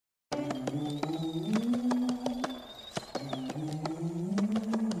You're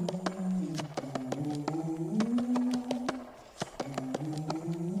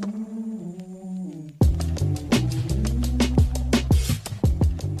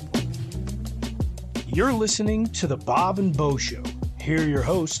listening to the Bob and Bo Show. Here are your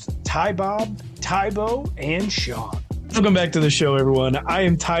hosts, Ty Bob, Ty Bo, and Sean. Welcome back to the show, everyone. I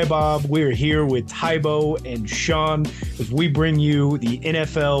am Ty Bob. We're here with Ty Bo and Sean as we bring you the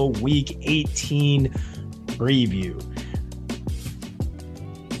NFL Week 18 preview.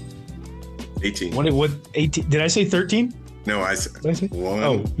 18. What 18? Did I say 13? No, I said 1.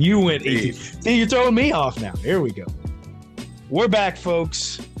 Oh, you went 18. 8. See, you're throwing me off now. Here we go. We're back,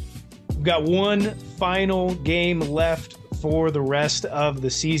 folks. We've got one final game left for the rest of the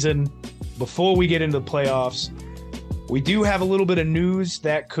season before we get into the playoffs. We do have a little bit of news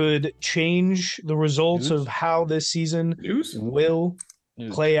that could change the results of how this season will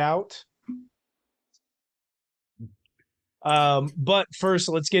play out. But first,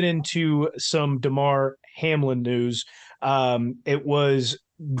 let's get into some Damar Hamlin news. It was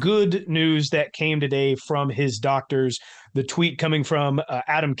good news that came today from his doctors. The tweet coming from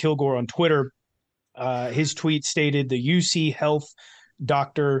Adam Kilgore on Twitter. His tweet stated the UC Health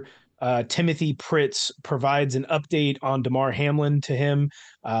doctor Timothy Pritz provides an update on Damar Hamlin to him.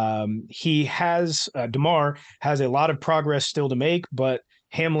 Damar has a lot of progress still to make, but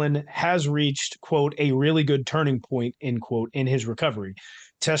Hamlin has reached, quote, a really good turning point, end quote, in his recovery.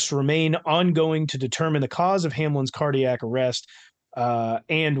 Tests remain ongoing to determine the cause of Hamlin's cardiac arrest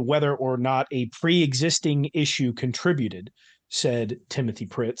and whether or not a pre-existing issue contributed, said Timothy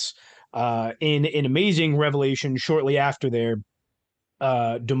Pritz. In an amazing revelation shortly after there,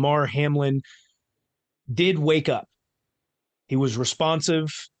 Damar Hamlin did wake up. He was responsive.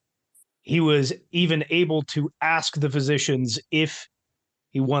 He was even able to ask the physicians if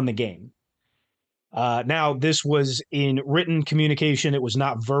he won the game. Now, this was in written communication. It was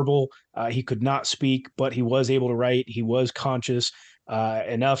not verbal. He could not speak, but he was able to write. He was conscious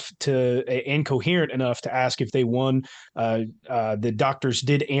enough to and coherent enough to ask if they won. The doctors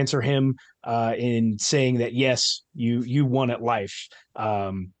did answer him in saying that, yes, you won at life.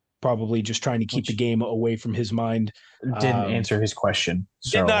 Probably just trying to keep the game away from his mind. Didn't answer his question.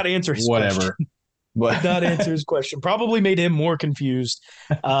 So did not answer his whatever. question. Did not answer his question. Probably made him more confused.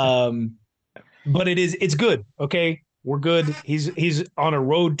 But it's good. Okay. We're good. He's on a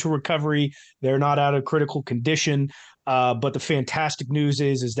road to recovery. They're not out of critical condition. But the fantastic news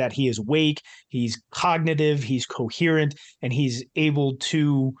is that he is awake, he's cognitive, he's coherent, and he's able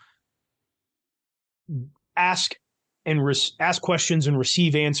to ask questions and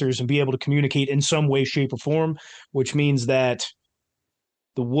receive answers and be able to communicate in some way, shape, or form, which means that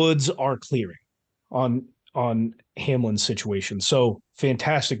the woods are clearing on Hamlin's situation. So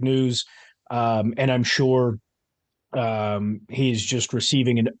fantastic news. And I'm sure he's just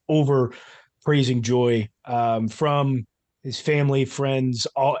receiving an over-praising joy from his family, friends,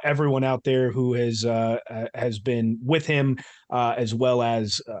 everyone out there who has been with him, as well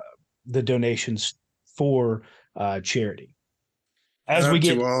as the donations for charity. As we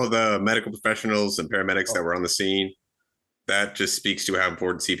get to all the medical professionals and paramedics that were on the scene, that just speaks to how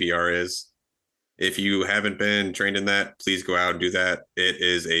important CPR is. If you haven't been trained in that, please go out and do that. It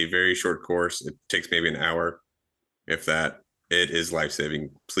is a very short course. It takes maybe an hour, if that. It is life-saving.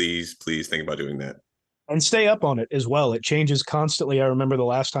 Please think about doing that. And stay up on it as well. It changes constantly. I remember the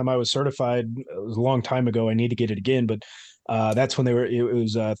last time I was certified, it was a long time ago. I need to get it again, but that's when it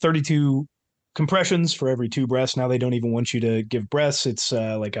was 32 compressions for every 2 breaths. Now they don't even want you to give breaths. It's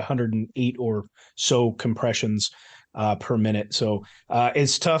like 108 or so compressions per minute. So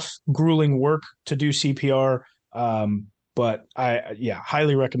it's tough, grueling work to do CPR. But I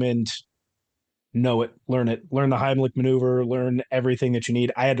highly recommend know it, learn the Heimlich maneuver, learn everything that you need.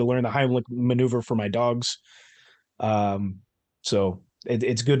 I had to learn the Heimlich maneuver for my dogs. So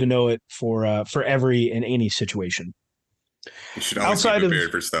it's good to know it for every and any situation. You should always be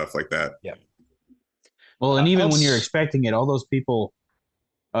prepared for stuff like that. Yeah. Well, and even when you're expecting it, all those people,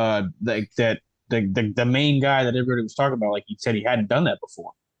 the main guy that everybody was talking about, like he said, he hadn't done that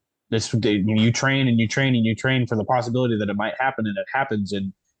before. You train and you train and you train for the possibility that it might happen, and it happens,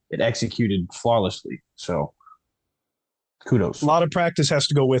 and it executed flawlessly. So kudos. A lot of practice has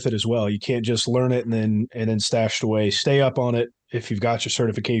to go with it as well. You can't just learn it and then stash it away. Stay up on it. If you've got your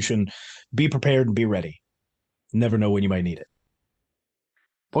certification, be prepared and be ready. Never know when you might need it.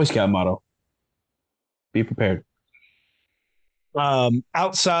 Boy Scout motto. Be prepared.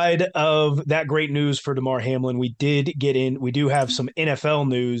 Outside of that great news for Damar Hamlin, we do have some NFL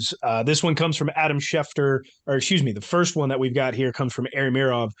news. This one comes from Adam Schefter, the first one that we've got here comes from Ari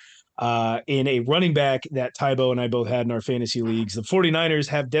Mirov. in a running back that Tybo and I both had in our fantasy leagues. The 49ers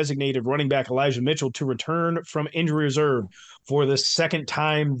have designated running back Elijah Mitchell to return from injury reserve for the second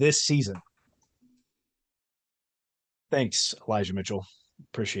time this season. Thanks, Elijah Mitchell.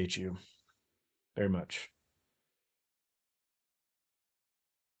 Appreciate you very much.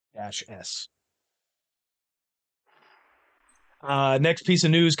 -S. Next piece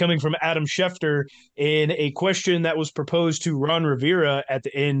of news coming from Adam Schefter in a question that was proposed to Ron Rivera at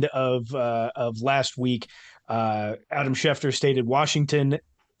the end of last week. Adam Schefter stated Washington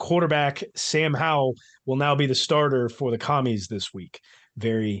quarterback Sam Howell will now be the starter for the Commies this week.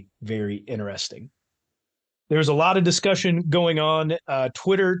 Very, very interesting. There's a lot of discussion going on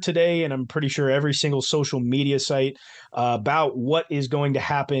Twitter today, and I'm pretty sure every single social media site about what is going to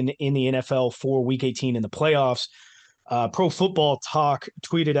happen in the NFL for Week 18 in the playoffs. Pro Football Talk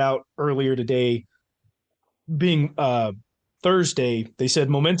tweeted out earlier today, being Thursday, they said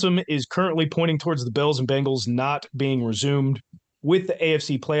momentum is currently pointing towards the Bills and Bengals not being resumed with the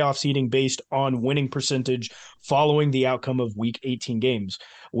AFC playoff seeding based on winning percentage following the outcome of Week 18 games.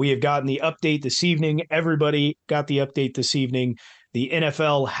 We have gotten the update this evening. Everybody got the update this evening. The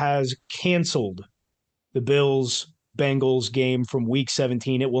NFL has canceled the Bills-Bengals game from Week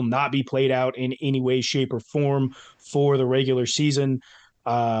 17. It will not be played out in any way, shape, or form for the regular season.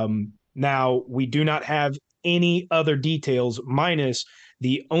 Now, we do not have any other details minus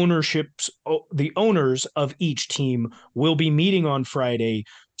the owners of each team will be meeting on Friday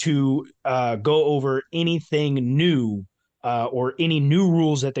to go over anything new or any new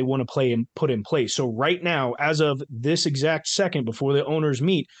rules that they want to play and put in place. So right now, as of this exact second before the owners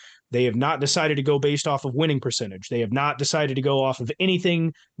meet, they have not decided to go based off of winning percentage. They have not decided to go off of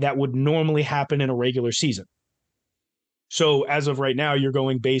anything that would normally happen in a regular season. So as of right now, you're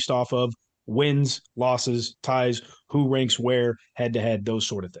going based off of wins, losses, ties, who ranks where, head-to-head, those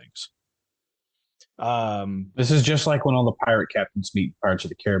sort of things. This is just like when all the pirate captains meet Pirates of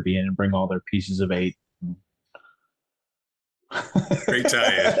the Caribbean and bring all their pieces of 8. Great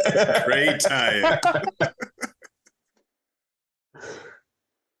tie-in. Great tie-in.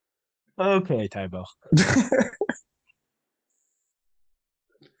 Okay, Tybo.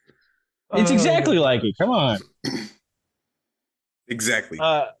 It's exactly like it. Come on. Exactly.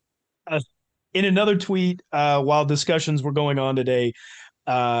 In another tweet, while discussions were going on today,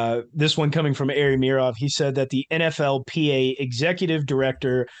 this one coming from Ari Mirov, he said that the NFLPA executive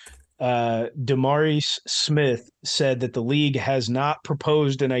director, Demaurice Smith, said that the league has not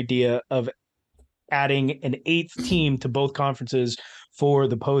proposed an idea of adding an 8th team to both conferences for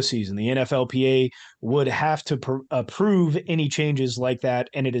the postseason. The NFLPA would have to approve any changes like that,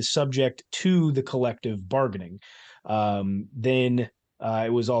 and it is subject to the collective bargaining. Then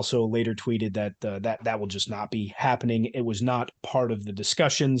it was also later tweeted that that will just not be happening. It was not part of the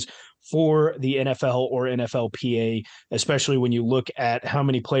discussions for the NFL or NFLPA, especially when you look at how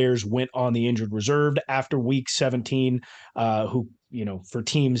many players went on the injured reserve after Week 17, who, for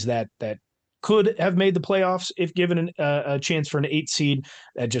teams that could have made the playoffs if given a chance for an 8 seed.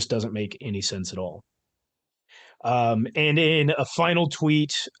 That just doesn't make any sense at all. And in a final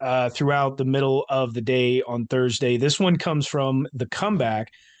tweet throughout the middle of the day on Thursday, this one comes from The Comeback.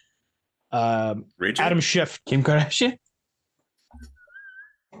 Adam Schefter. Kim Kardashian?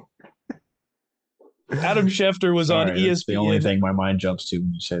 Adam Schefter was on ESPN. That's the only thing my mind jumps to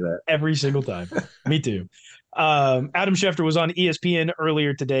when you say that. Every single time. Me too. Adam Schefter was on ESPN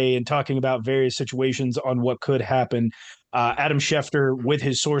earlier today and talking about various situations on what could happen. Adam Schefter, with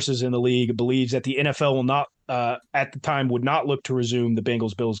his sources in the league, believes that the NFL will not, at the time, would not look to resume the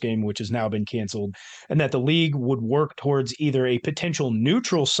Bengals-Bills game, which has now been canceled, and that the league would work towards either a potential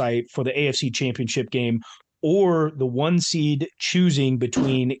neutral site for the AFC Championship game or the 1 seed choosing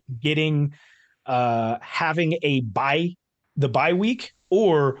between having the bye week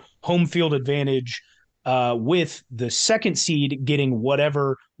or home field advantage, with the 2nd seed getting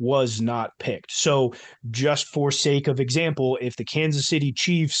whatever was not picked. So just for sake of example, if the Kansas City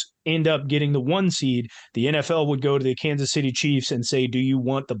Chiefs end up getting the 1 seed, the NFL would go to the Kansas City Chiefs and say, do you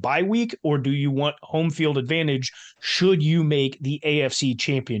want the bye week or do you want home field advantage should you make the AFC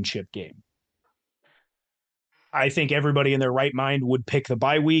Championship game? I think everybody in their right mind would pick the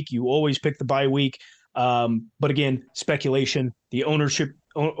bye week. You always pick the bye week. But again, speculation. The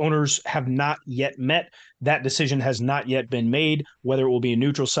owners have not yet met. That decision has not yet been made, whether it will be a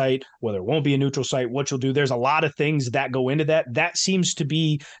neutral site, whether it won't be a neutral site, what you'll do. There's a lot of things that go into that. That seems to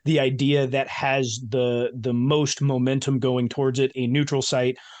be the idea that has the most momentum going towards it, a neutral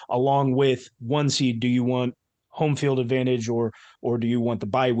site, along with 1 seed. Do you want home field advantage, or do you want the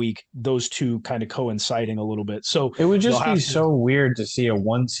bye week? Those two kind of coinciding a little bit. So It would they'll just be have to. so weird to see a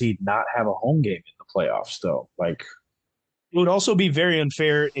 1 seed not have a home game in the playoffs, though. Like, It would also be very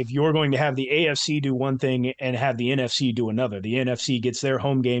unfair if you're going to have the AFC do one thing and have the NFC do another. The NFC gets their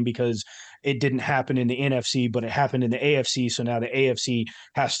home game because it didn't happen in the NFC, but it happened in the AFC. So now the AFC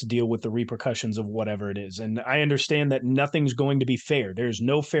has to deal with the repercussions of whatever it is. And I understand that nothing's going to be fair. There's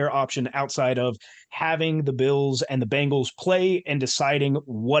no fair option outside of having the Bills and the Bengals play and deciding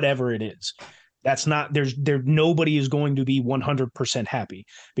whatever it is. That's not, nobody is going to be 100% happy,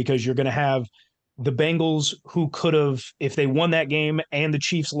 because you're going to have the Bengals, who could have, if they won that game and the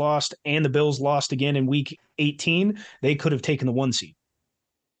Chiefs lost and the Bills lost again in week 18, they could have taken the 1 seed.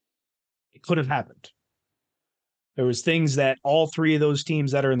 It could have happened. There was things that all three of those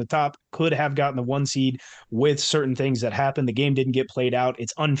teams that are in the top could have gotten the 1 seed with certain things that happened. The game didn't get played out.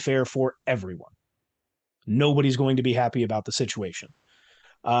 It's unfair for everyone. Nobody's going to be happy about the situation.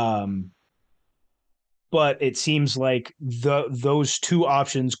 But it seems like those two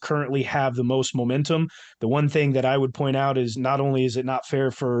options currently have the most momentum. The one thing that I would point out is, not only is it not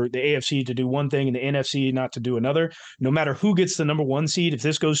fair for the AFC to do one thing and the NFC not to do another, no matter who gets the number 1 seed, if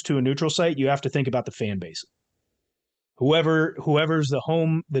this goes to a neutral site, you have to think about the fan base. Whoever's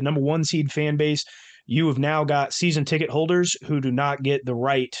the number 1 seed fan base, you have now got season ticket holders who do not get the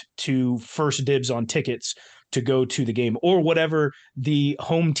right to first dibs on tickets to go to the game, or whatever the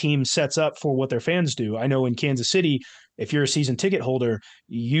home team sets up for what their fans do. I know in Kansas City, if you're a season ticket holder,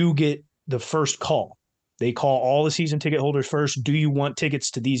 you get the first call. They call all the season ticket holders first. Do you want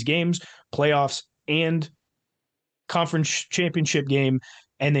tickets to these games, playoffs and conference championship game?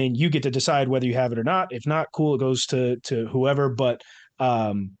 And then you get to decide whether you have it or not. If not, cool, it goes to whoever. But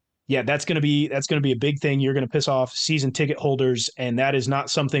yeah, that's going to be a big thing. You're going to piss off season ticket holders, and that is not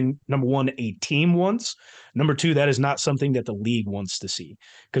something, number one, a team wants. Number two, that is not something that the league wants to see,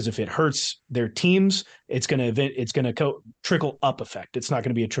 because if it hurts their teams, it's going to trickle up effect. It's not going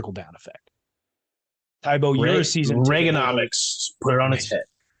to be a trickle down effect. Tybo, you're a season Reaganomics, put it on its head.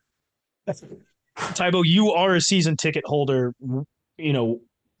 Tybo, you are a season ticket holder. You know,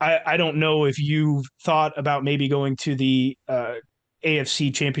 I don't know if you've thought about maybe going to the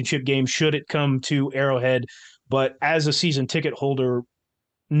AFC championship game should it come to Arrowhead, but as a season ticket holder,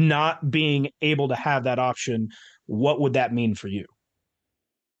 not being able to have that option, what would that mean for you?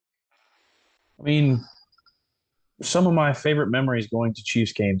 I mean, some of my favorite memories going to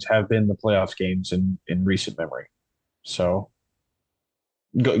Chiefs games have been the playoffs games in recent memory. So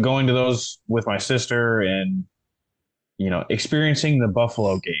going to those with my sister and, experiencing the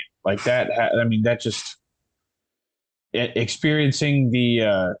Buffalo game like that. I mean, that just experiencing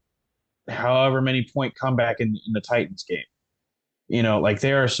the however many point comeback in the Titans game. Like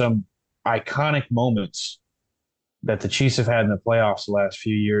there are some iconic moments that the Chiefs have had in the playoffs the last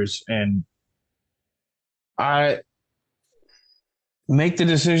few years. And I make the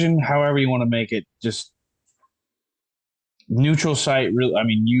decision however you want to make it. Just neutral site. Really, I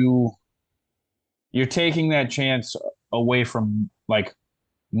mean, you're taking that chance away from like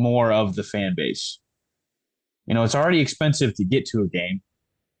more of the fan base. It's already expensive to get to a game.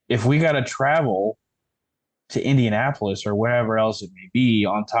 If we got to travel to Indianapolis or wherever else it may be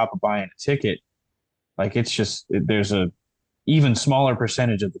on top of buying a ticket, like there's a even smaller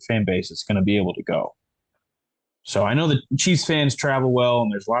percentage of the fan base that's going to be able to go. So I know that Chiefs fans travel well,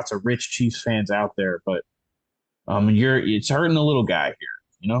 and there's lots of rich Chiefs fans out there, but it's hurting the little guy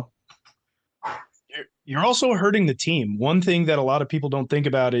here, You're also hurting the team. One thing that a lot of people don't think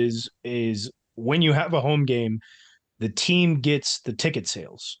about is when you have a home game, the team gets the ticket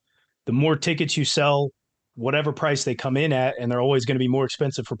sales. The more tickets you sell, whatever price they come in at, and they're always going to be more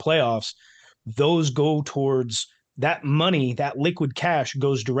expensive for playoffs, those go towards that money. That liquid cash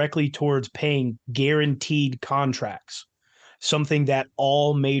goes directly towards paying guaranteed contracts, something that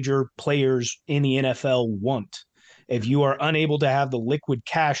all major players in the NFL want. If you are unable to have the liquid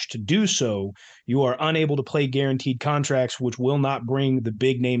cash to do so, you are unable to play guaranteed contracts, which will not bring the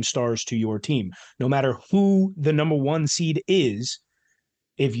big name stars to your team. No matter who the number 1 seed is,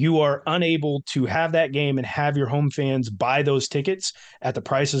 if you are unable to have that game and have your home fans buy those tickets at the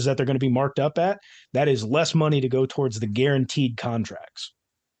prices that they're going to be marked up at, that is less money to go towards the guaranteed contracts,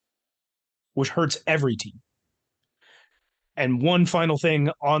 which hurts every team. And one final thing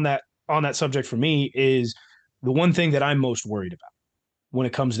on that subject for me is the one thing that I'm most worried about when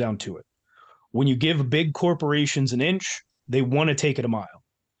it comes down to it. When you give big corporations an inch, they want to take it a mile.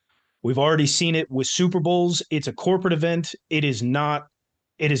 We've already seen it with Super Bowls. It's a corporate event. It is not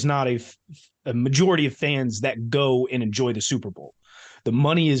a majority of fans that go and enjoy the Super Bowl. The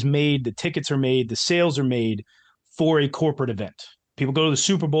money is made, the tickets are made, the sales are made for a corporate event. People go to the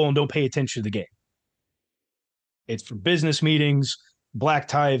Super Bowl and don't pay attention to the game. It's for business meetings, black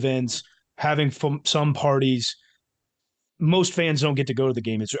tie events, having some parties. Most fans don't get to go to the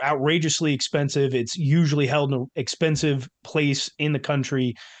game. It's outrageously expensive. It's usually held in an expensive place in the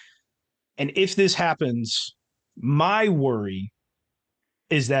country. And if this happens, my worry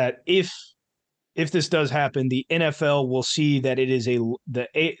is that if this does happen, the NFL will see that it is the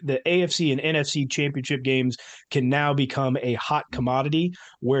AFC and NFC championship games can now become a hot commodity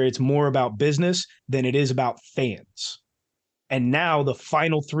where it's more about business than it is about fans. And now the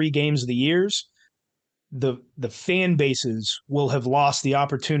final 3 games of the years, the fan bases will have lost the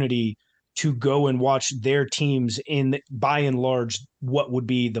opportunity to go and watch their teams in, by and large, what would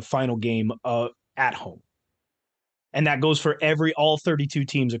be the final game at home. And that goes for all 32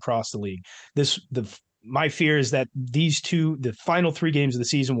 teams across the league. My fear is that the final 3 games of the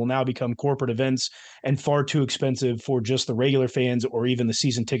season will now become corporate events and far too expensive for just the regular fans or even the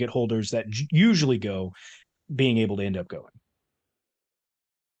season ticket holders that usually go, being able to end up going.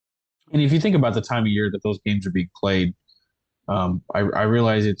 And if you think about the time of year that those games are being played, I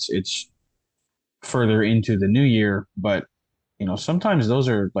realize it's further into the new year, but sometimes those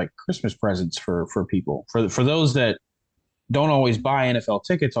are like Christmas presents for people. For those that don't always buy NFL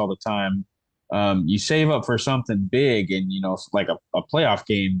tickets all the time, you save up for something big, and like a playoff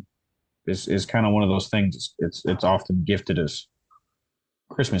game is kind of one of those things. It's often gifted as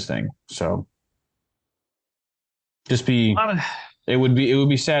Christmas thing. So it would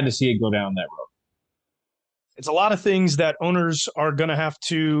be sad to see it go down that road. It's a lot of things that owners are going to have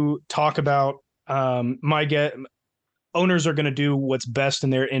to talk about. Owners are going to do what's best in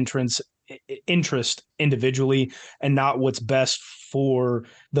their interest individually and not what's best for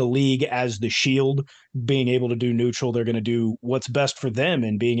the league as the shield. Being able to do neutral, they're going to do what's best for them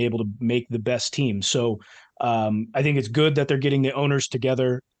and being able to make the best team. So I think it's good that they're getting the owners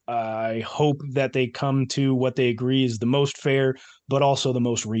together. I hope that they come to what they agree is the most fair, but also the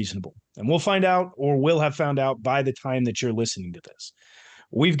most reasonable. And we'll find out, or will have found out by the time that you're listening to this.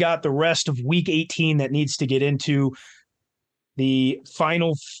 We've got the rest of week 18 that needs to get into. The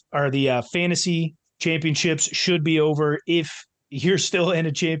final or the fantasy championships should be over. If you're still in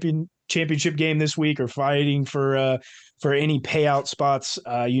a championship game this week or fighting for any payout spots,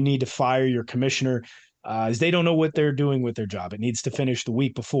 you need to fire your commissioner, as they don't know what they're doing with their job. It needs to finish the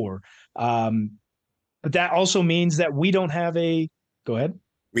week before. But that also means that we don't have go ahead.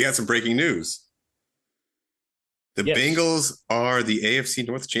 We got some breaking news. The Bengals are the AFC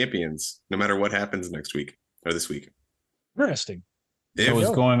North champions, no matter what happens next week or this week. Interesting. So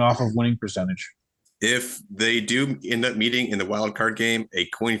it's going off of winning percentage. If they do end up meeting in the wild card game, a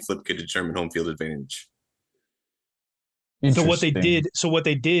coin flip could determine home field advantage. So what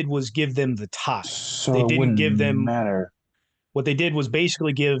they did was give them the tie. So they didn't give them matter. What they did was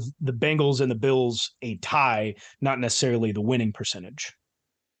basically give the Bengals and the Bills a tie, not necessarily the winning percentage.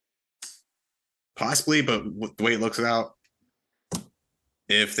 Possibly, but the way it looks out,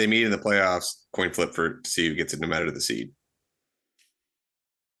 if they meet in the playoffs, coin flip to see who gets it, no matter the seed.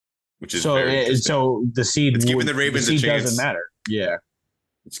 Which is so the seed. It's giving the Ravens a chance. Doesn't matter. Yeah,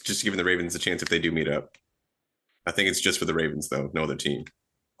 it's just giving the Ravens a chance if they do meet up. I think it's just for the Ravens though, no other team.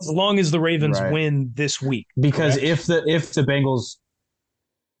 As long as the Ravens win this week, because if the Bengals,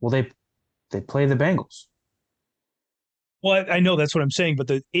 they play the Bengals. Well, I know that's what I'm saying, but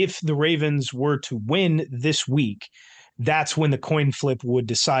if the Ravens were to win this week, that's when the coin flip would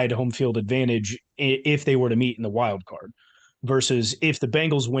decide home field advantage if they were to meet in the wild card. Versus if the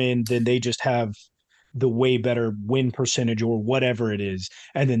Bengals win, then they just have the way better win percentage or whatever it is,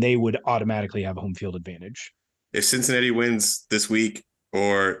 and then they would automatically have home field advantage. If Cincinnati wins this week,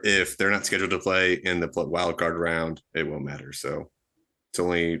 or if they're not scheduled to play in the wild card round, it won't matter. So it's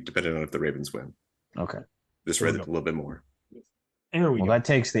only dependent on if the Ravens win. Okay. Just read it a little bit more. There we go. That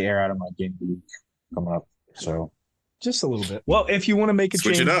takes the air out of my game coming up. So just a little bit. Well, if you want to make a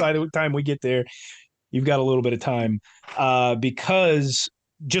change by the time we get there, you've got a little bit of time, because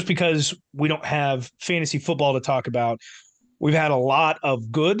we don't have fantasy football to talk about, we've had a lot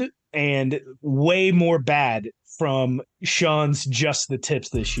of good and way more bad from Sean's Just the Tips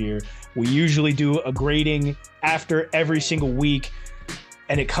this year. We usually do a grading after every single week,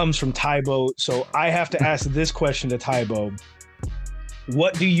 and it comes from Tybo. So I have to ask this question to Tybo.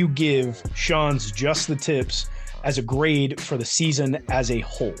 What do you give Sean's Just the Tips as a grade for the season as a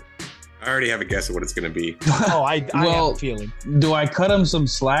whole? I already have a guess of what it's going to be. Oh, I have a feeling. Do I cut him some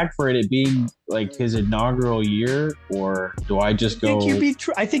slack for it being like his inaugural year, or do I just go?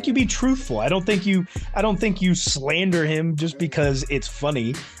 I think you be truthful. I don't think you slander him just because it's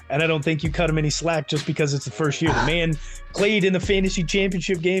funny, and I don't think you cut him any slack just because it's the first year. The man played in the fantasy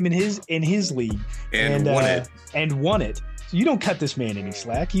championship game in his league and won it. So you don't cut this man any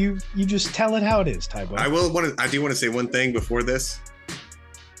slack. You just tell it how it is, Tybo. I do want to say one thing before this.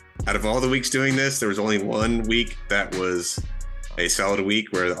 Out of all the weeks doing this, there was only 1 week that was a solid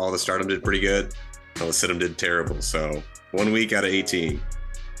week where all the stardom did pretty good. All the situm did terrible. So 1 week out of 18.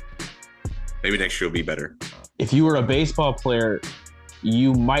 Maybe next year will be better. If you were a baseball player,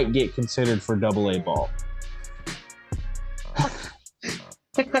 you might get considered for AA ball.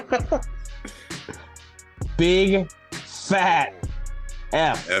 Big fat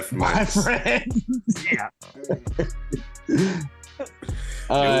F my friend. Yeah.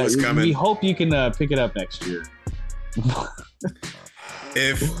 We hope you can pick it up next year.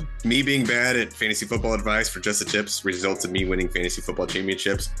 If me being bad at fantasy football advice for just the tips results in me winning fantasy football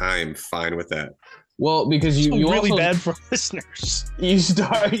championships, I'm fine with that. Well, because you really also, bad for listeners. You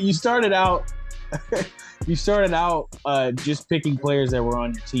started out just picking players that were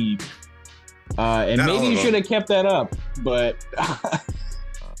on your team, and Not maybe you should have kept that up. But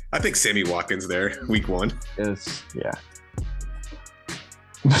I picked Sammy Watkins there, week 1. Yeah.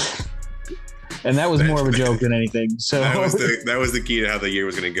 And that was more of a joke than anything. So that was the key to how the year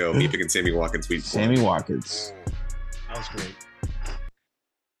was going to go. Me picking Sammy Watkins week 1. Sammy Watkins. That was great.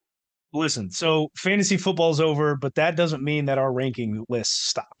 Listen, so fantasy football's over, but that doesn't mean that our ranking list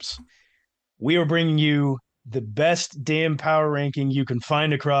stops. We are bringing you the best damn power ranking you can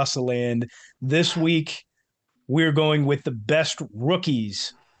find across the land. This week, we're going with the best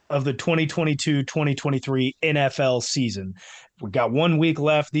rookies of the 2022-2023 NFL season. We've got 1 week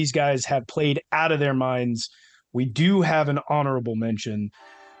left. These guys have played out of their minds. We do have an honorable mention.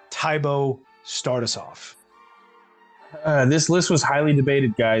 Tybo, start us off. This list was highly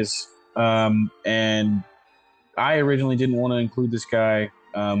debated, guys. And I originally didn't want to include this guy.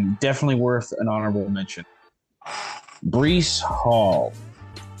 Definitely worth an honorable mention. Breece Hall.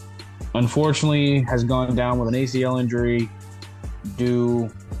 Unfortunately, has gone down with an ACL injury.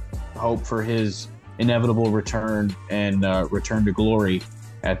 Do hope for his inevitable return and return to glory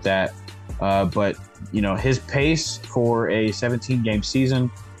at that. But, his pace for a 17-game season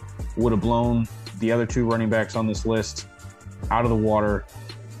would have blown the other 2 running backs on this list out of the water.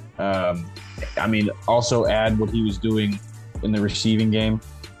 Also add what he was doing in the receiving game.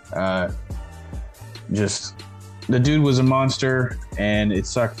 Just the dude was a monster, and it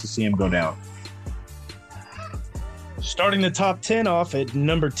sucked to see him go down. Starting the top 10 off at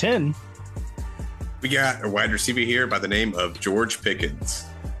number 10. We got a wide receiver here by the name of George Pickens.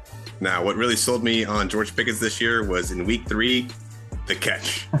 Now, what really sold me on George Pickens this year was in week 3, the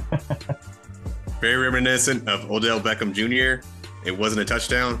catch. Very reminiscent of Odell Beckham Jr. It wasn't a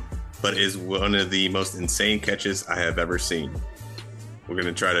touchdown, but is one of the most insane catches I have ever seen. We're going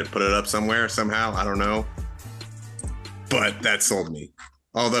to try to put it up somewhere, somehow. I don't know. But that sold me.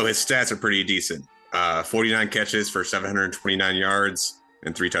 Although his stats are pretty decent. 49 catches for 729 yards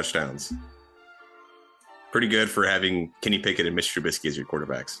and 3 touchdowns. Pretty good for having Kenny Pickett and Mitch Trubisky as your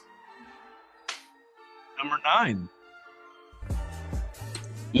quarterbacks. Number 9.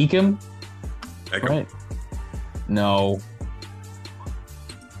 Ecom? Right. No.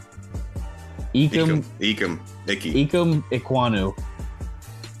 Ecom Ikwanu,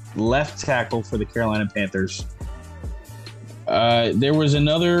 left tackle for the Carolina Panthers. There was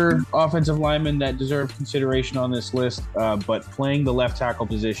another offensive lineman that deserved consideration on this list, but playing the left tackle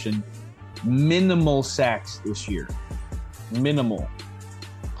position, minimal sacks this year. Minimal.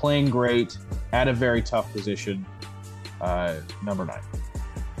 Playing great at a very tough position. Number 9.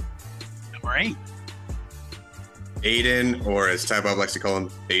 Number 8. Aiden, or as Ty Bob likes to call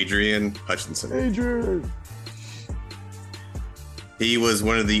him, Adrian Hutchinson. Adrian. He was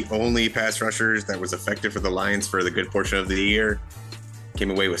one of the only pass rushers that was effective for the Lions for the good portion of the year.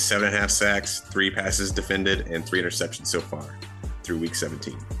 Came away with 7.5 sacks, 3 passes defended, and 3 interceptions so far through week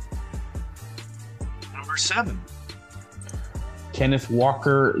 17. Number 7. Kenneth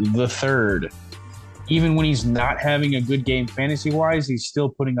Walker III. Even when he's not having a good game fantasy-wise, he's still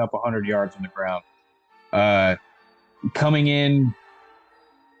putting up 100 yards on the ground. Coming in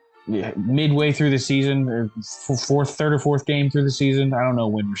midway through the season, or third or fourth game through the season. I don't know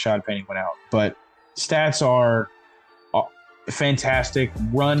when Rashad Penny went out, but stats are fantastic.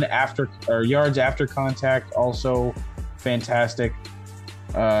 Run after or yards after contact, also fantastic.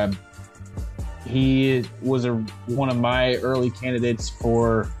 He was one of my early candidates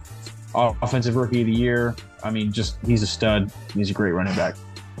for Offensive Rookie of the Year. I mean, just he's a stud. He's a great running back.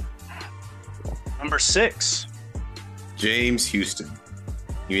 Number 6. James Houston.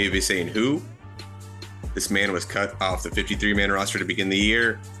 You may be saying who? This man was cut off the 53-man roster to begin the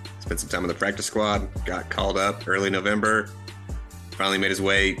year. Spent some time on the practice squad. Got called up early November. Finally made his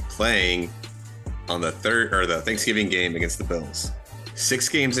way playing on the Thanksgiving game against the Bills. 6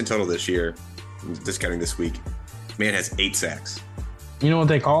 games in total this year, discounting this week. Man has 8 sacks. You know what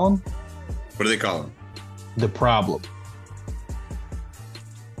they call him? What do they call him? The problem.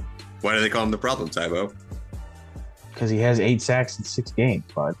 Why do they call him the problem, Tybo? Because he has 8 sacks in 6 games,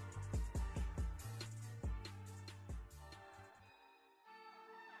 bud.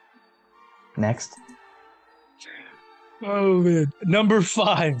 Next. Oh, man. Number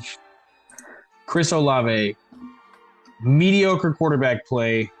 5. Chris Olave. Mediocre quarterback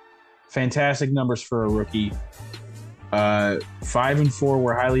play. Fantastic numbers for a rookie. 5 and 4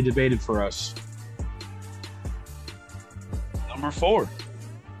 were highly debated for us. Number 4.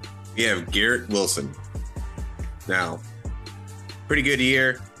 We have Garrett Wilson. Now, pretty good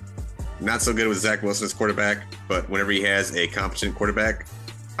year. Not so good with Zach Wilson as quarterback, but whenever he has a competent quarterback,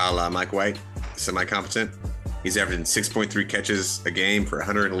 a la Mike White, semi-competent, he's averaging 6.3 catches a game for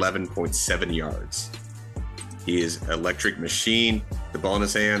 111.7 yards. He is an electric machine. The ball in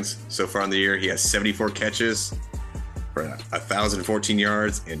his hands. So far in the year, he has 74 catches for 1,014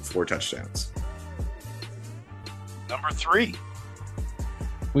 yards and 4 touchdowns. Number 3.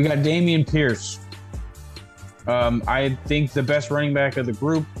 We got Dameon Pierce. I think the best running back of the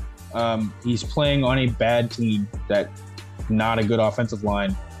group. He's playing on a bad team that not a good offensive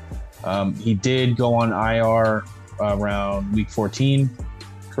line. He did go on IR around week 14,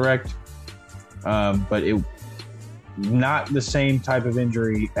 correct? But it not the same type of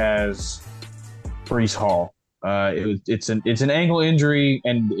injury as Breece Hall. It's an ankle injury,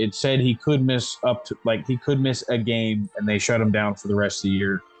 and it said he could miss a game, and they shut him down for the rest of the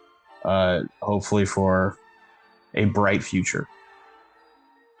year. Hopefully for a bright future.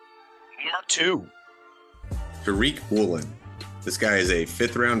 Number 2. Tariq Woolen. This guy is a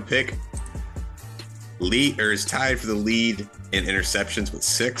 5th-round pick. Is tied for the lead in interceptions with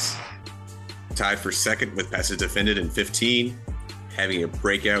 6. Tied for second with passes defended in 15. Having a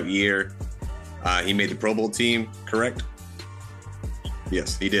breakout year. He made the Pro Bowl team, correct?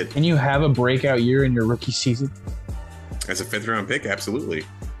 Yes, he did. Can you have a breakout year in your rookie season? As a 5th-round pick, absolutely.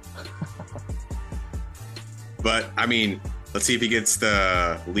 But, I mean, let's see if he gets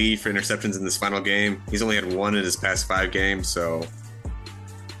the lead for interceptions in this final game. He's only had 1 in his past 5 games, so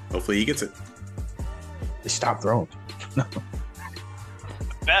hopefully he gets it. They stopped throwing.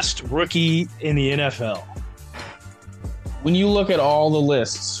 Best rookie in the NFL. When you look at all the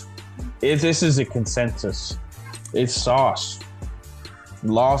lists, this is a consensus. It's Sauce.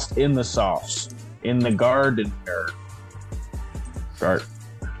 Lost in the sauce. In the garden.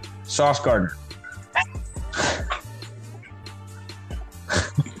 Sauce Gardner.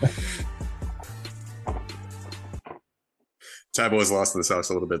 Tybo was lost in the sauce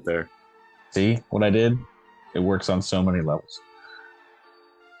a little bit there. See what I did? It works on so many levels.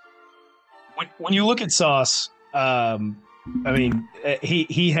 When you look at Sauce, I mean,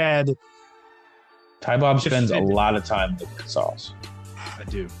 he had. Ty Bob spends a lot of time looking at Sauce. I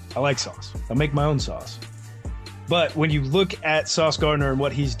do. I like Sauce. I make my own sauce. But when you look at Sauce Gardner and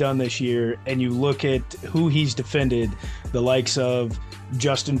what he's done this year, and you look at who he's defended, the likes of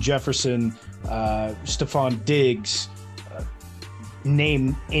Justin Jefferson, Stephon Diggs,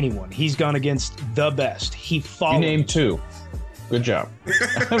 name anyone. He's gone against the best. He followed. You named 2. Good job.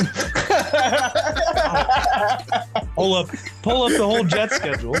 Pull up the whole Jet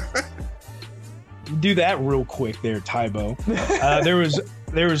schedule. Do that real quick there, Tybo.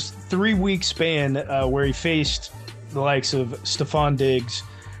 There was 3-week span where he faced the likes of Stephon Diggs,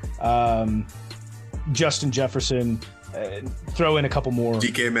 Justin Jefferson, throw in a couple more.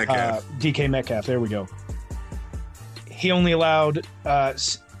 DK Metcalf. DK Metcalf. There we go. He only allowed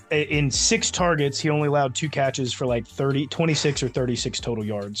in 6 targets. He only allowed 2 catches for like 26 or 36 total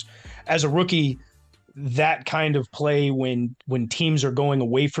yards. As a rookie, that kind of play when teams are going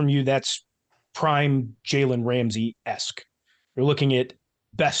away from you, that's prime Jalen Ramsey-esque. You're looking at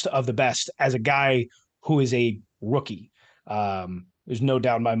best of the best as a guy who is a rookie. There's no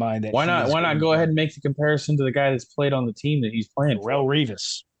doubt in my mind that why not go ahead and make the comparison to the guy that's played on the team that he's playing for. Darrelle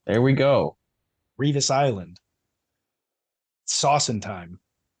Revis. There we go. Revis Island. Saucing time.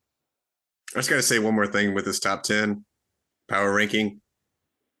 I just got to say one more thing with this top 10 power ranking.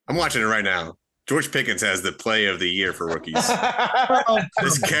 I'm watching it right now. George Pickens has the play of the year for rookies.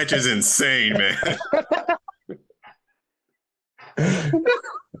 This catch is insane, man.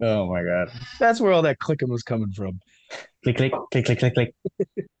 Oh my God. That's where all that clicking was coming from. Click, click, click, click, click, click.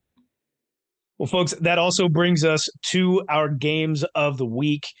 Well, folks, that also brings us to our games of the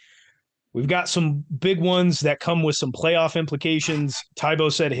week. We've got some big ones that come with some playoff implications.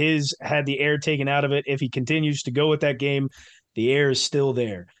 Tybo said his had the air taken out of it. If he continues to go with that game, the air is still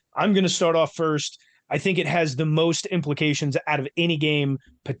there. I'm going to start off first. I think it has the most implications out of any game,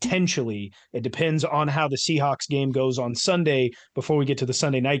 potentially. It depends on how the Seahawks game goes on Sunday before we get to the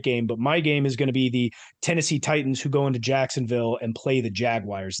Sunday night game. But my game is going to be the Tennessee Titans, who go into Jacksonville and play the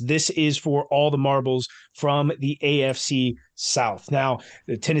Jaguars. This is for all the marbles from the AFC South. Now,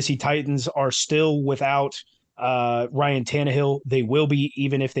 the Tennessee Titans are still without Ryan Tannehill. They will be,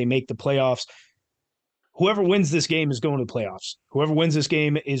 even if they make the playoffs. Whoever wins this game is going to the playoffs. Whoever wins this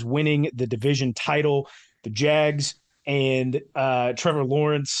game is winning the division title. The Jags and Trevor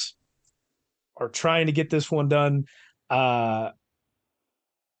Lawrence are trying to get this one done.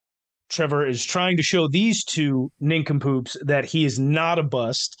 Trevor is trying to show these two nincompoops that he is not a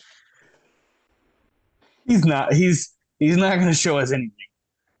bust. He's not. He's not going to show us anything.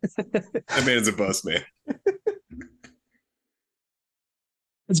 That man's a bust, man.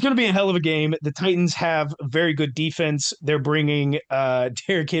 It's going to be a hell of a game. The Titans have a very good defense. They're bringing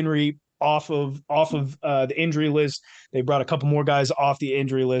Derrick Henry off of the injury list. They brought a couple more guys off the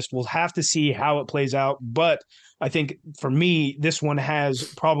injury list. We'll have to see how it plays out. But I think for me, this one has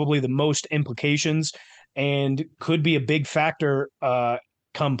probably the most implications and could be a big factor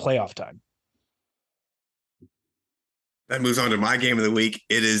come playoff time. That moves on to my game of the week.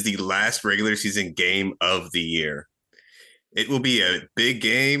 It is the last regular season game of the year. It will be a big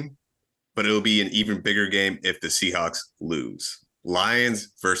game, but it will be an even bigger game if the Seahawks lose.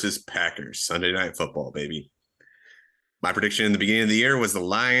 Lions versus Packers, Sunday Night Football, baby. My prediction in the beginning of the year was the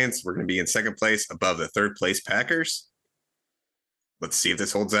Lions were going to be in second place above the third place Packers. Let's see if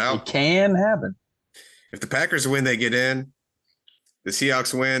this holds out. It can happen. If the Packers win, they get in. The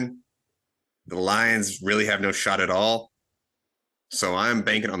Seahawks win. The Lions really have no shot at all. So I'm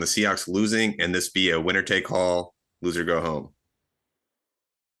banking on the Seahawks losing and this be a winner-take-all, loser go home.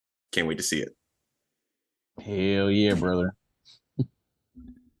 Can't wait to see it. Hell yeah, brother.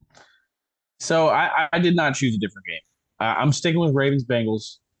 So I did not choose a different game. I'm sticking with Ravens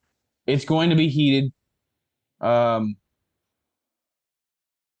Bengals. It's going to be heated.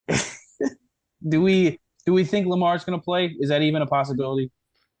 Do we think Lamar's going to play? Is that even a possibility?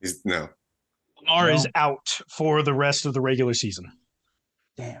 No. Lamar is out for the rest of the regular season.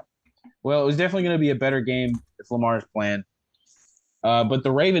 Damn. Well, it was definitely going to be a better game if Lamar's playing. But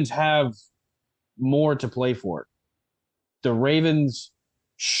the Ravens have more to play for. The Ravens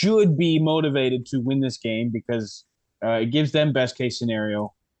should be motivated to win this game because it gives them best case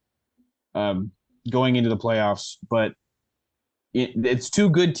scenario going into the playoffs. But it's two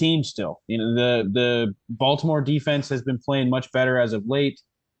good teams still. You know, the Baltimore defense has been playing much better as of late.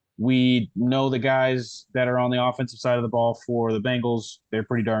 We know the guys that are on the offensive side of the ball for the Bengals. They're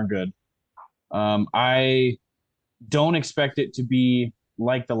pretty darn good. I don't expect it to be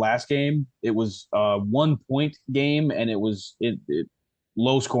like the last game. It was a 1 point game and it was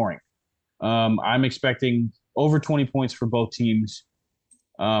low scoring. I'm expecting over 20 points for both teams.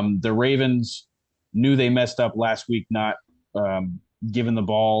 The Ravens knew they messed up last week, not giving the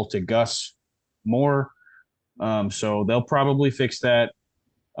ball to Gus more. So they'll probably fix that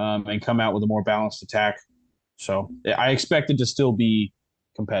and come out with a more balanced attack. So I expect it to still be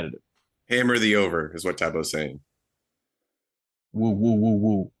competitive. Hammer the over is what Tabo's saying. Woo, woo, woo,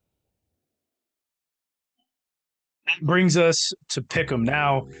 woo. That brings us to Pick'em.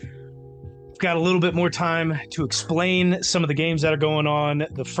 Now, we've got a little bit more time to explain some of the games that are going on.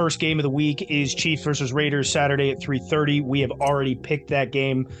 The first game of the week is Chiefs versus Raiders, Saturday at 3:30. We have already picked that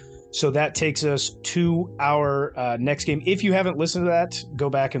game. So that takes us to our next game. If you haven't listened to that, go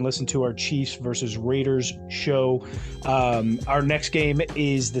back and listen to our Chiefs versus Raiders show. Our next game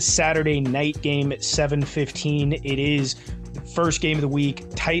is the Saturday night game at 7:15. It is the first game of the week.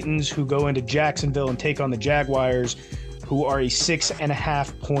 Titans, who go into Jacksonville and take on the Jaguars, who are a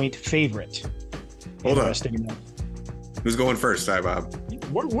 6.5-point favorite. Hold on. Who's going first, Ty Bob?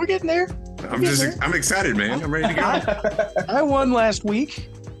 We're getting there. I'm excited, man. I'm ready to go. I won last week.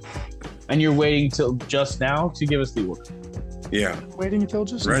 And you're waiting till just now to give us the order. Yeah. Waiting until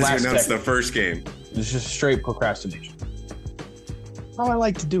just ready to announce the first game. It's just straight procrastination. How I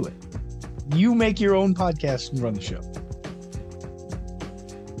like to do it. You make your own podcast and run the show.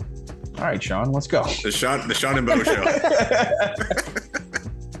 All right, Sean, let's go. The Sean and Bo show.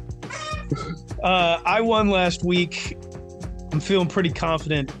 I won last week. I'm feeling pretty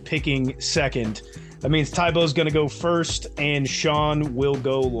confident picking second. That means Tybo's going to go first and Sean will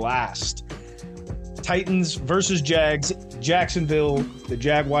go last. Titans versus Jags. Jacksonville. The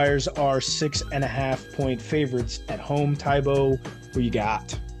Jaguars are 6.5-point favorites at home. Tybo, who you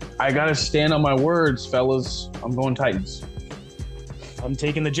got? I got to stand on my words, fellas. I'm going Titans. I'm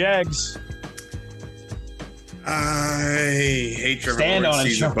taking the Jags. I hate Trevor Stand Lawrence. on it,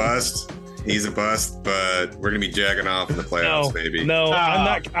 He's Sean. a bust. He's a bust, but we're going to be jagging off in the playoffs, baby. No, I'm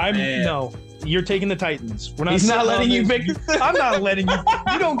not. Man. No. You're taking the Titans. We're not. He's not letting you pick. pick. I'm not letting you.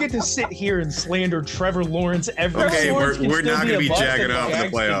 You don't get to sit here and slander Trevor Lawrence every. Okay, Lawrence can we're still not be going to a be bust jagging if off in the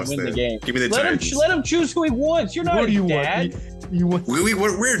Jags can playoffs win the then. game. Give me the Let Titans. let him choose who he wants. You're not What do you dad. want? You want?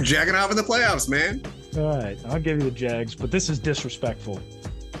 We're jagging off in the playoffs, man. All right, I'll give you the Jags, but this is disrespectful.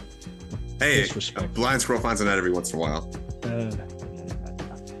 Hey, Disrespect. a blind squirrel finds a nut every once in a while.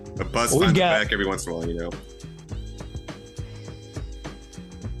 A bus Well, we finds a got- back every once in a while, you know.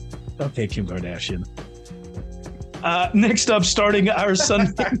 Okay, Kim Kardashian. Next up, starting our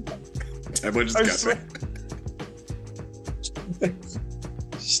Sunday. Tybo just Our got Sun- back.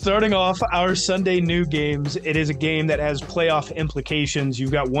 Starting off our Sunday new games, it is a game that has playoff implications.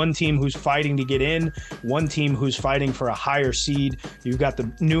 You've got one team who's fighting to get in, one team who's fighting for a higher seed. You've got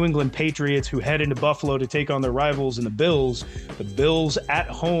the New England Patriots who head into Buffalo to take on their rivals in the Bills. The Bills at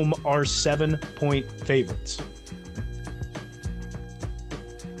home are 7-point favorites.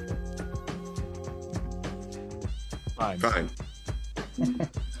 Fine.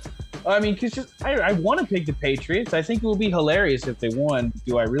 I mean, because I want to pick the Patriots. I think it would be hilarious if they won.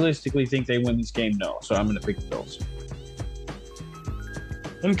 Do I realistically think they win this game? No. So I'm going to pick the Bills.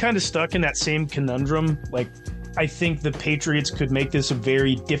 I'm kind of stuck in that same conundrum. Like, I think the Patriots could make this a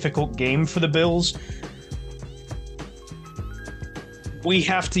very difficult game for the Bills. We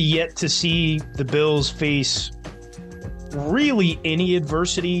have to yet to see the Bills face really any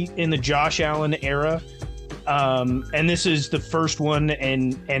adversity in the Josh Allen era. And this is the first one,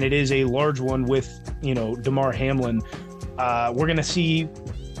 and it is a large one with, DeMar Hamlin. We're going to see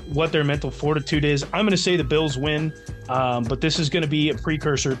what their mental fortitude is. I'm going to say the Bills win, but this is going to be a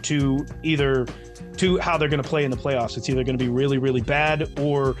precursor to how they're going to play in the playoffs. It's either going to be really, really bad,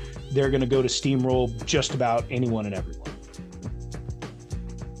 or they're going to go to steamroll just about anyone and everyone.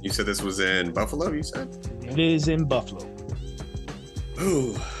 You said this was in Buffalo, you said? It is in Buffalo.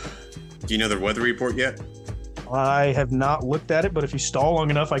 Ooh. Do you know the weather report yet? I have not looked at it, but if you stall long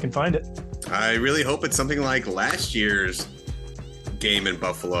enough, I can find it. I really hope it's something like last year's game in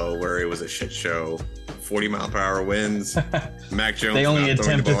Buffalo where it was a shit show. 40-mile-per-hour winds. Mac Jones. They only not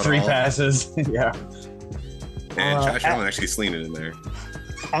throwing the attempted ball at 3 all. passes. Yeah. And Josh Allen actually slinging it in there.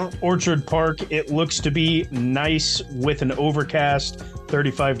 Out Orchard Park, it looks to be nice with an overcast,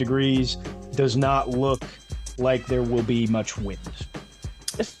 35 degrees. Does not look like there will be much wind.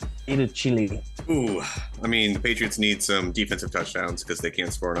 Just eat a chili. Ooh, I mean, the Patriots need some defensive touchdowns because they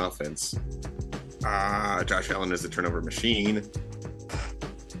can't score an offense. Josh Allen is a turnover machine.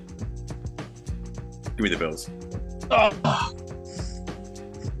 Give me the Bills.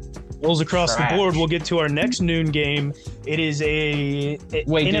 Bills across Trash. the board. We'll get to our next noon game. It is a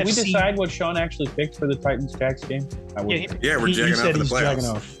Wait, NFC. did we decide what Sean actually picked for the Titans-Jags game? I Yeah, wasn't. Yeah, we're he jagging said off in the he's jagging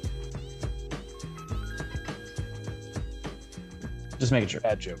playoffs. off. Just making sure.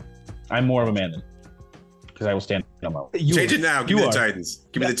 Bad joke. I'm more of a man than because I will stand on my own. Change it now. Give me you the are. Titans.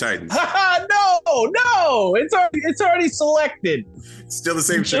 Give me the Titans. No! It's already selected. Still the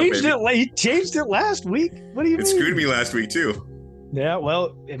same show, Changed baby. it. He changed it last week. What do you It mean? screwed me last week, too. Yeah,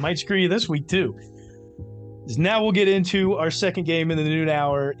 well, it might screw you this week too. Now we'll get into our second game in the noon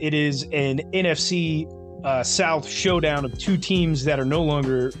hour. It is an NFC South showdown of two teams that are no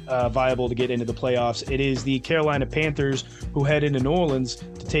longer viable to get into the playoffs. It is the Carolina Panthers who head into New Orleans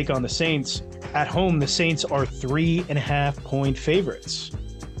to take on the Saints. At home, the Saints are 3.5-point favorites.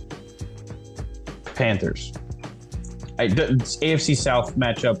 Panthers. AFC South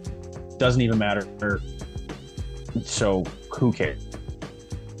matchup doesn't even matter. So who cares?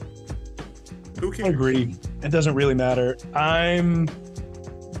 Who I cares? agree. It doesn't really matter.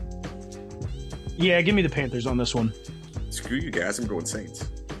 Yeah, give me the Panthers on this one. Screw you guys. I'm going Saints.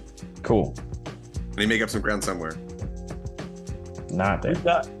 Cool. Let me make up some ground somewhere. Not there.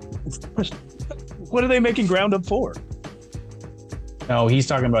 What are they making ground up for? No, he's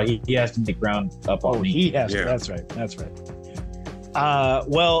talking about he has to make ground up on me. He has. Yeah. That's right. That's right.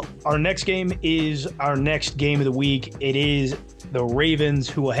 Well, our next game is our next game of the week. It is the Ravens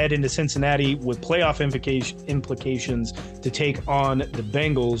who will head into Cincinnati with playoff implications to take on the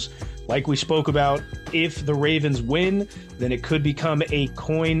Bengals. Like we spoke about, if the Ravens win, then it could become a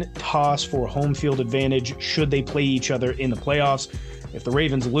coin toss for home field advantage should they play each other in the playoffs. If the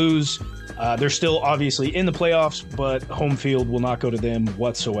Ravens lose, they're still obviously in the playoffs, but home field will not go to them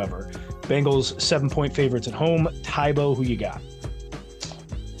whatsoever. Bengals 7-point favorites at home. Tybo, who you got?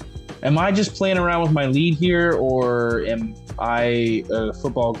 Am I just playing around with my lead here, or am I a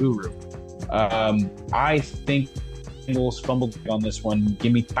football guru? I think Bengals fumbled on this one.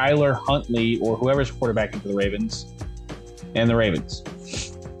 Give me Tyler Huntley or whoever's quarterbacking for the Ravens, and the Ravens.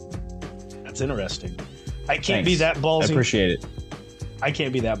 That's interesting. I can't be that ballsy. I appreciate it. I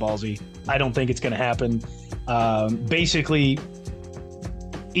can't be that ballsy. I don't think it's going to happen. Basically,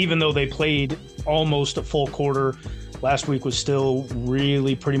 even though they played almost a full quarter, last week was still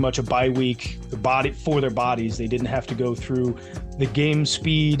really pretty much a bye week. For their bodies, they didn't have to go through the game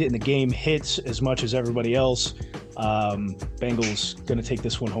speed and the game hits as much as everybody else. Bengals going to take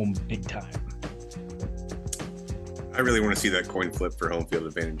this one home big time. I really want to see that coin flip for home field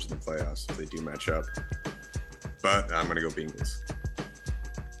advantage in the playoffs if they do match up. But I'm going to go Bengals.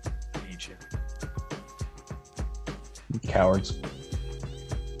 Cowards.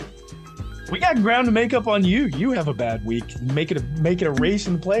 We got ground to make up on you. You have a bad week. Make it a race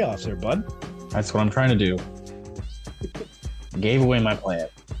in the playoffs there, bud. That's what I'm trying to do. Gave away my plan.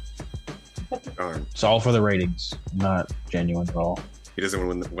 Darn. It's all for the ratings. Not genuine at all. He doesn't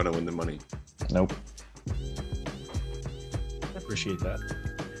want to win the money. Nope. I appreciate that.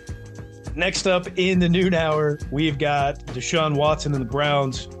 Next up in the noon hour, we've got Deshaun Watson and the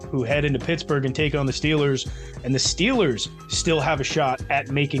Browns, who head into Pittsburgh and take on the Steelers. And the Steelers still have a shot at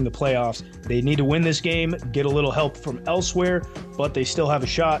making the playoffs. They need to win this game, get a little help from elsewhere, but they still have a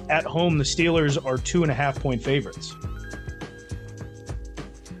shot. At home, the Steelers are 2.5-point favorites.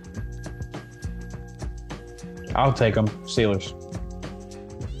 I'll take them. Steelers.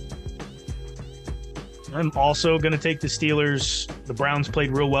 I'm also going to take the Steelers. The Browns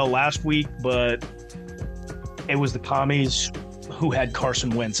played real well last week, but it was the Commies who had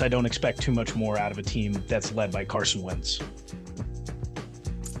Carson Wentz. I don't expect too much more out of a team that's led by Carson Wentz.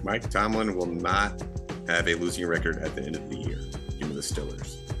 Mike Tomlin will not have a losing record at the end of the year. Give me the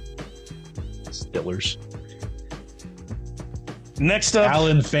Steelers. Steelers. Next up,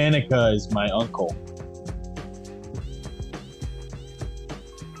 Alan Faneca is my uncle.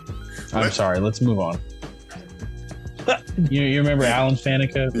 I'm What? sorry. Let's move on. You remember Alan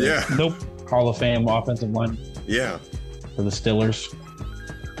Faneca? Yeah. Nope. Hall of Fame offensive line Yeah. for the Steelers.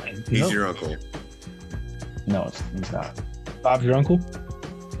 He's Nope. your uncle. No, he's not. Bob's your uncle?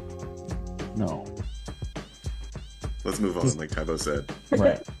 No. Let's move on, like Tybo said.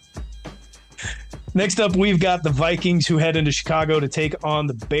 Right. Next up, we've got the Vikings, who head into Chicago to take on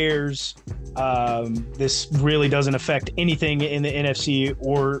the Bears. This really doesn't affect anything in the NFC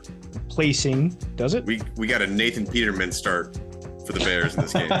or placing, does it? We got a Nathan Peterman start for the Bears in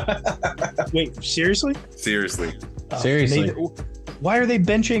this game. Wait, seriously? Seriously. Seriously. Why are they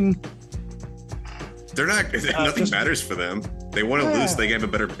benching? They're not nothing matters for them. They want to lose, they have a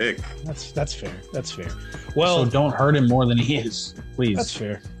better pick. That's fair. That's fair. Well, So don't hurt him more than he is, please. that's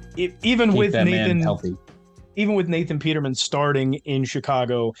fair. Even Keep with that man Nathan, healthy. even with Nathan Peterman starting in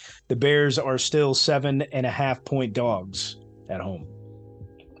Chicago, the Bears are still 7.5-point dogs at home.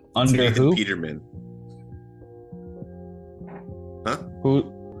 Under Nathan who? Peterman. Huh?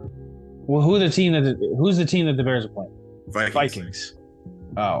 Who's the team that the Bears are playing? Vikings.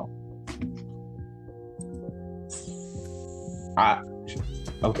 Oh.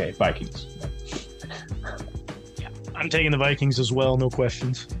 Okay, Vikings. I'm taking the Vikings as well, no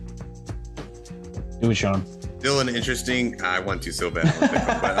questions. Do it, Sean. Still an interesting. I want to so bad,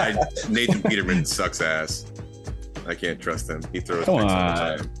 but Nathan Peterman sucks ass. I can't trust him. He throws Come picks all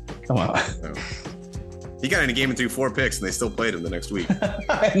on. the time. Come on. No. He got in a game and threw 4 picks, and they still played him the next week.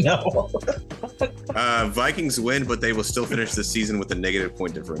 I know. Vikings win, but they will still finish the season with a negative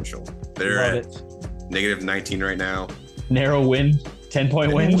point differential. They're Love at it. negative 19 right now. Narrow win.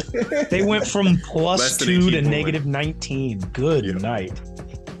 10-point win. They went from Less than +2 to 18 negative 19. Good Yeah. night.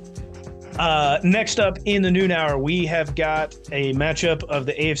 Next up in the noon hour, we have got a matchup of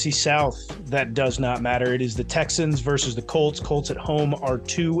the AFC South that does not matter. It is the Texans versus the Colts. Colts at home are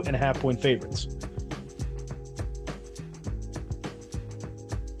 2.5-point favorites.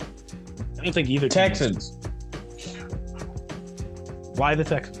 I don't think either team Texans. Why the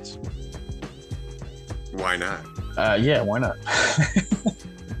Texans? Why not? Yeah, why not?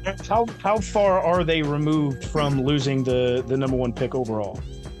 How far are they removed from losing the number 1 pick overall?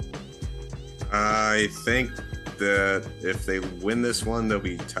 I think that if they win this one, they'll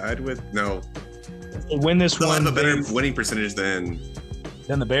be tied with. No, If they win this they'll one, have a better winning percentage than.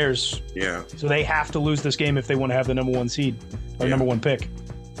 than the Bears. Yeah. So they have to lose this game if they want to have the number 1 seed or Yeah. number 1 pick.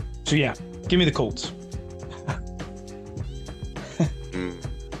 So yeah, give me the Colts.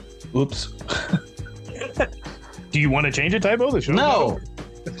 Oops. Do you want to change it, Tybo? The show's not No.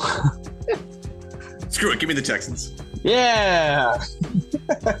 over. Screw it. Give me the Texans. Yeah.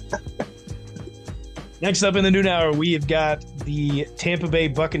 Next up in the noon hour, we have got the Tampa Bay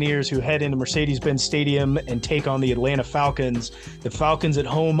Buccaneers who head into Mercedes-Benz Stadium and take on the Atlanta Falcons. The Falcons at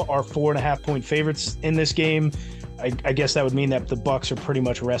home are 4.5-point favorites in this game. I guess that would mean that the Bucs are pretty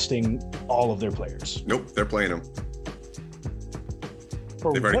much resting all of their players. Nope, they're playing them.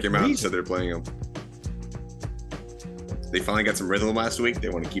 They've already came out and said they're playing them. They finally got some rhythm last week. They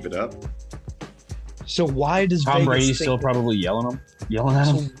want to keep it up. So why does Tom Vegas Brady's think still probably yelling at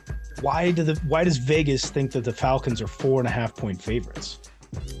him? So why does Vegas think that the Falcons are 4.5-point favorites?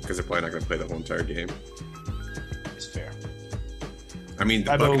 Because they're probably not going to play the whole entire game. It's fair. I mean,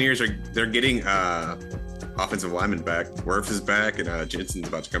 the Buccaneers they're getting offensive lineman back. Wirfs is back, and Jensen's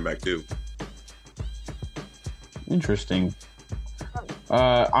about to come back too. Interesting.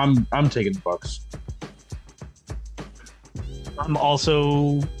 I'm taking the Bucs. I'm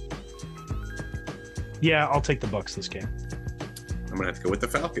also, yeah, I'll take the Bucs this game. I'm gonna have to go with the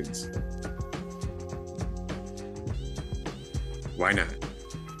Falcons. Why not?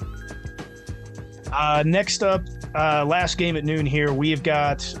 Next up, last game at noon here, we have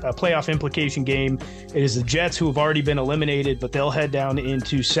got a playoff implication game. It is the Jets who have already been eliminated, but they'll head down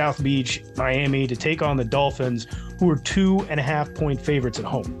into South Beach, Miami to take on the Dolphins, who are 2.5-point favorites at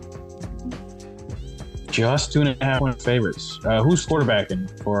home. Just 2.5-point favorites. Who's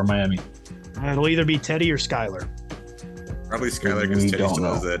quarterbacking for Miami? It'll either be Teddy or Skyler. Probably Skyler because We Teddy don't still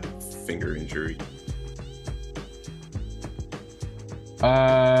know. has that finger injury.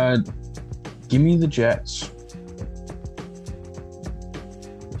 Give me the Jets.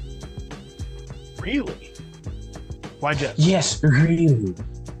 Really? Why Jets? Yes, really.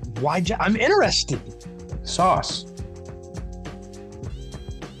 Why Jets? I'm interested. Sauce.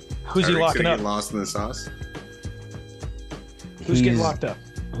 Who's he Tyreek's locking gonna up? get lost in the sauce. Who's getting He's- locked up?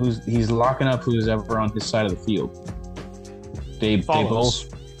 He's locking up who's ever on his side of the field. They Follows.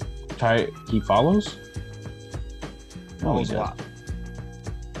 both tie. He follows. No, he Follows a doesn't. lot.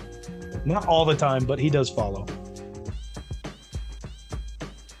 Not all the time, but he does follow.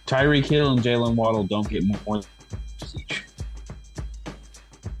 Tyreek Hill and Jalen Waddle don't get more each.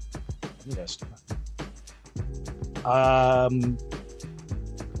 Yes. I'll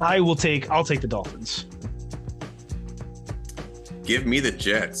take the Dolphins. Give me the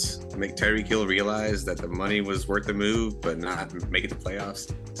Jets. Make Tyreek Hill realize that the money was worth the move, but not make it to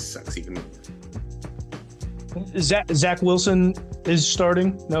playoffs sucks even. Zach Wilson is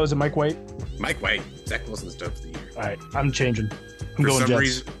starting. No, is it Mike White? Mike White, Zach Wilson's done for the year. All right, I'm changing. I'm going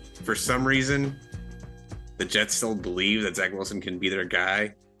Jets. For some reason, the Jets still believe that Zach Wilson can be their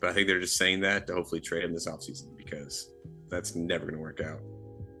guy, but I think they're just saying that to hopefully trade him this offseason because that's never going to work out.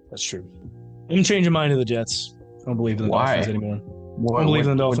 That's true. I'm changing mine to the Jets. I don't believe in the Why? Dolphins anymore. What, I believe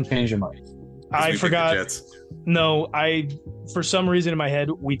in the what Dolphins. changed your mind? Because I we picked the forgot. Jets. No, for some reason in my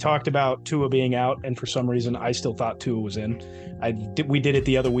head, we talked about Tua being out, and for some reason, I still thought Tua was in. We did it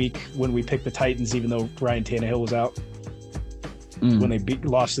the other week when we picked the Titans, even though Ryan Tannehill was out when they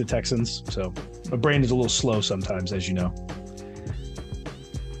lost to the Texans. So my brain is a little slow sometimes, as you know.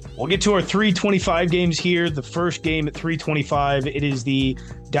 We'll get to our 3:25 games here. The first game at 3:25, it is the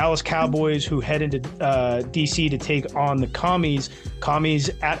Dallas Cowboys who head into DC to take on the Commies. Commies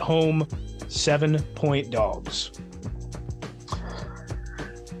at home, 7-point dogs.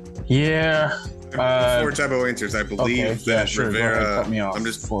 Yeah. Before Tybo answers, I believe okay, yeah, that sure, go ahead, Rivera. cut me off. I'm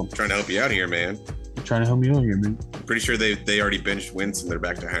just trying to help you out here, man. You're trying to help me out here, man. I'm pretty sure they already benched Wentz and they're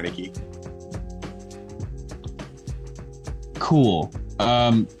back to Heineke. Cool.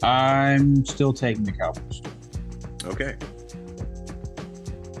 I'm still taking the Cowboys. Okay.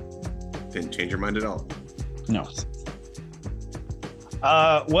 Didn't change your mind at all. No.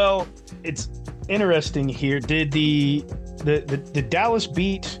 Well, it's interesting here. Did the Dallas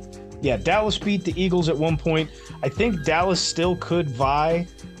beat? Yeah, Dallas beat the Eagles at one point. I think Dallas still could vie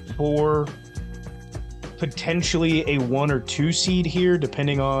for potentially a 1 or 2 seed here,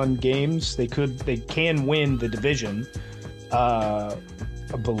 depending on games. They can win the division. I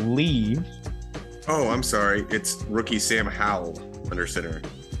believe. Oh, I'm sorry. It's rookie Sam Howell under center.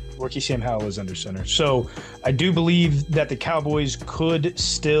 Rookie Sam Howell is under center. So I do believe that the Cowboys could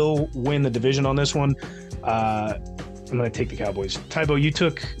still win the division on this one. I'm going to take the Cowboys. Tybo, you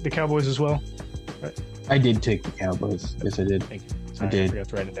took the Cowboys as well? Right. I did take the Cowboys. Yes, I did. Thank you. I Sorry, did. I forgot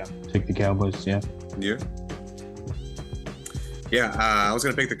to write it down. Take the Cowboys, yeah. Yeah. Yeah, I was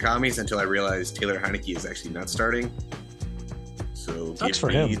going to pick the Commies until I realized Taylor Heineke is actually not starting. So Sucks give for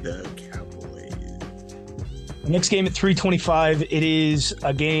me him. the Cowboys. Next game at 3:25, it is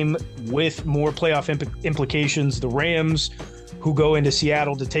a game with more playoff implications. The Rams, who go into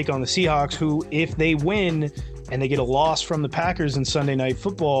Seattle to take on the Seahawks, who, if they win and they get a loss from the Packers in Sunday Night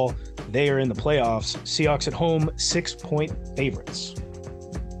Football, they are in the playoffs. Seahawks at home, 6-point favorites.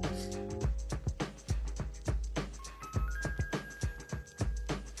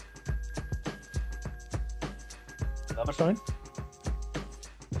 Another fine.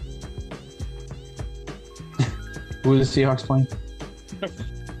 Who are the Seahawks playing?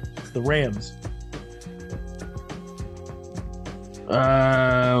 The Rams.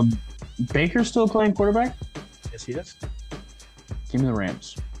 Baker's still playing quarterback? Yes, he is. Give me the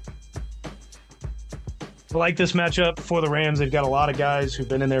Rams. I like this matchup for the Rams. They've got a lot of guys who've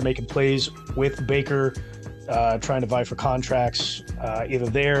been in there making plays with Baker, trying to vie for contracts, either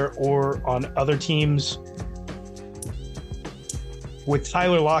there or on other teams. With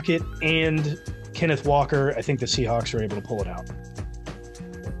Tyler Lockett and Kenneth Walker, I think the Seahawks are able to pull it out.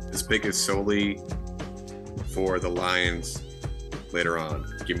 This pick is solely for the Lions later on.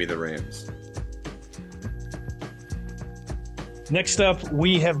 Give me the Rams. Next up,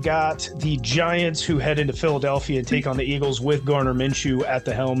 we have got the Giants, who head into Philadelphia and take on the Eagles with Gardner Minshew at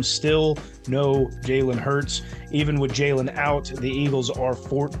the helm. Still no Jalen Hurts. Even with Jalen out, the Eagles are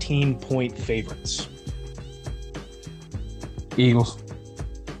 14-point favorites. Eagles.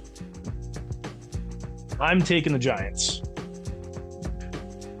 I'm taking the Giants.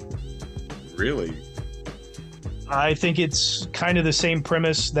 Really? I think it's kind of the same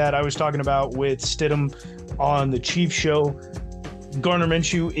premise that I was talking about with Stidham on the Chiefs show. Gardner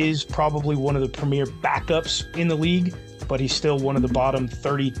Minshew is probably one of the premier backups in the league, but he's still one of the bottom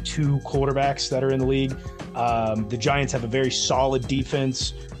 32 quarterbacks that are in the league. The Giants have a very solid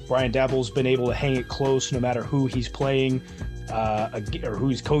defense. Brian Daboll's been able to hang it close no matter who he's playing or who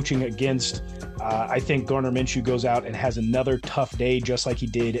he's coaching against. I think Gardner Minshew goes out and has another tough day, just like he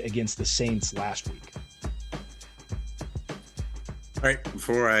did against the Saints last week. All right,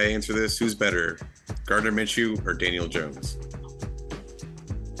 before I answer this, who's better, Gardner Minshew or Daniel Jones?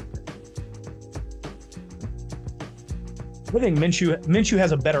 I think Minshew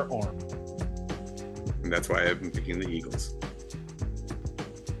has a better arm. And that's why I've been picking the Eagles.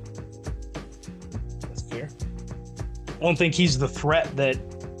 That's fair. I don't think he's the threat that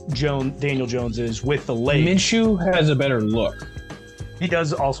Daniel Jones is with the leg. Minshew has a better look. He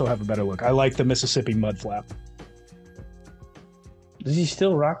does also have a better look. I like the Mississippi mud flap. Does he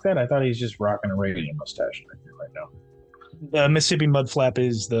still rock that? I thought he's just rocking a radio mustache right now. The Mississippi mud flap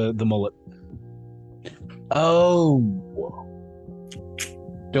is the mullet. Oh.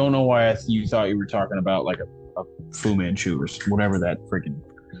 Don't know why you thought you were talking about like a Fu Manchu or whatever that freaking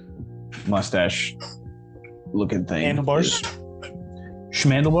mustache looking thing. Handlebars?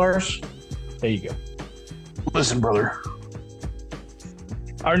 Schmandlebars? There you go. Listen, brother.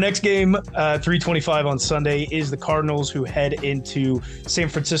 Our next game, 3:25 on Sunday, is the Cardinals, who head into San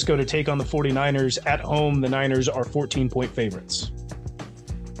Francisco to take on the 49ers. At home, the Niners are 14-point favorites.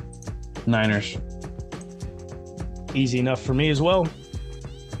 Niners. Easy enough for me as well.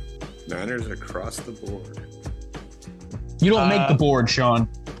 Niners across the board. You don't make the board, Sean.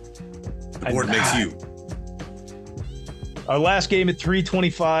 The board makes you. Our last game at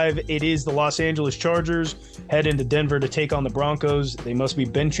 3:25, it is the Los Angeles Chargers head into Denver to take on the Broncos. They must be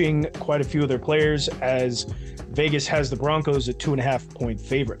benching quite a few of their players, as Vegas has the Broncos at 2.5-point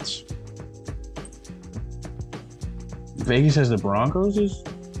favorites. Vegas has the Broncos as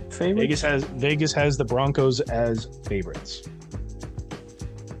favorites? Vegas has the Broncos as favorites.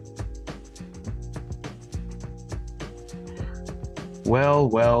 Well.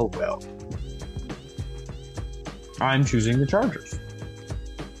 I'm choosing the Chargers.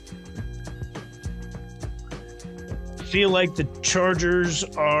 I feel like the Chargers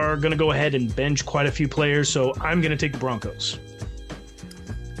are going to go ahead and bench quite a few players, so I'm going to take the Broncos.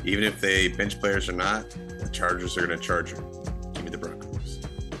 Even if they bench players or not, the Chargers are going to charge them. Give me the Broncos.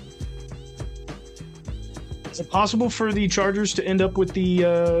 Is it possible for the Chargers to end up with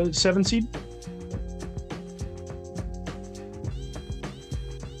the 7 seed?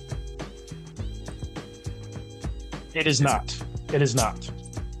 It is not. It is not.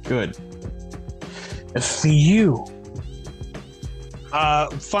 Good. For you.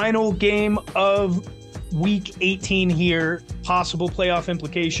 Final game of week 18 here. Possible playoff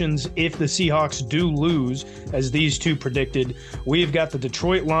implications if the Seahawks do lose, as these two predicted. We've got the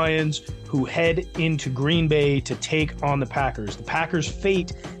Detroit Lions, who head into Green Bay to take on the Packers. The Packers'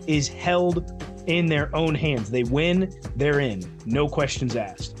 fate is held in their own hands. They win, they're in. No questions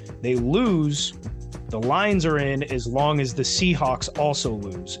asked. They lose, the lines are in as long as the Seahawks also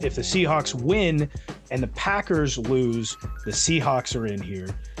lose. If the Seahawks win and the Packers lose, the Seahawks are in here.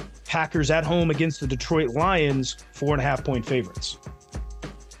 Packers at home against the Detroit Lions, 4.5-point favorites.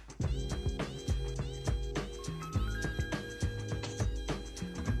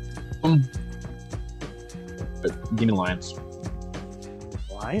 Give me Lions.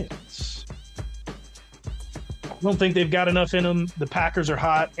 Lions. I don't think they've got enough in them. The Packers are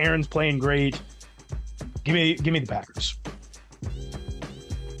hot. Aaron's playing great. Give me the Packers.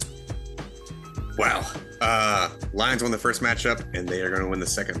 Wow. Lions won the first matchup, and they are going to win the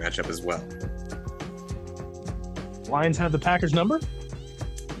second matchup as well. Lions have the Packers number?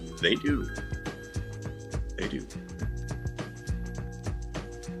 They do. They do.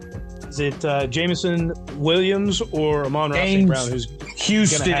 Is it Jameson Williams or Amon-Ra St. Brown who's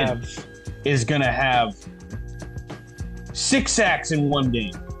Houston is going to have 6 sacks in one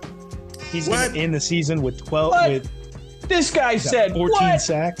game? He's going to end the season with 12. What? This guy said 14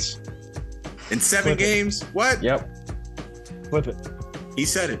 sacks. In 7 games? What? Yep. Flip it. He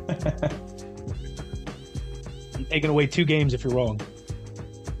said it. I'm taking away 2 games if you're wrong.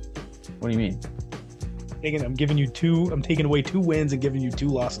 What do you mean? I'm giving you 2. I'm taking away 2 wins and giving you 2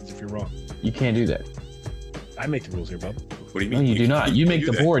 losses if you're wrong. You can't do that. I make the rules here, bub. What do you mean? No, you do not. You make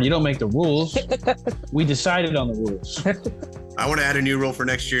the board. You don't make the rules. We decided on the rules. I want to add a new rule for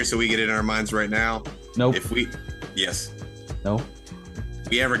next year so we get it in our minds right now. Nope. Yes. No.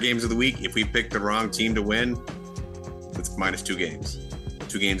 We have our games of the week. If we pick the wrong team to win, it's minus 2 games.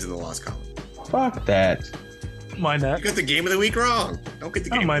 2 games in the loss column. Fuck that. Mind that. You got the game of the week wrong. Don't get the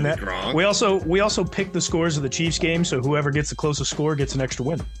game of the week wrong. We also pick the scores of the Chiefs game, so whoever gets the closest score gets an extra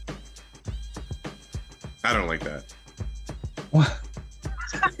win. I don't like that. What?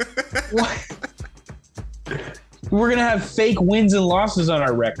 What? We're gonna have fake wins and losses on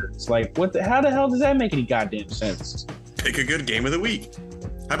our records. Like, what? How the hell does that make any goddamn sense? Pick a good game of the week.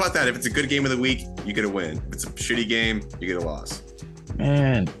 How about that? If it's a good game of the week, you get a win. If it's a shitty game, you get a loss.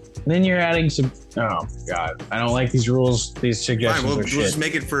 Man, then you're adding some. Oh my god, I don't like these rules. These suggestions Fine, are we'll shit. just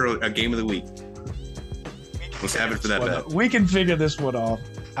make it for a game of the week. Let's have it for that bet. We can figure this one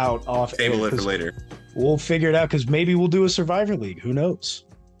out off. Table it for later. We'll figure it out because maybe we'll do a Survivor League. Who knows?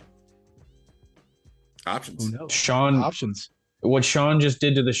 Options. Who knows? Options. What Sean just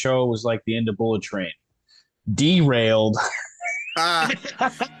did to the show was like the end of Bullet Train. Derailed.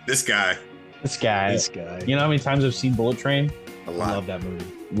 This guy. This guy. You know how many times I've seen Bullet Train? A lot. I love that movie.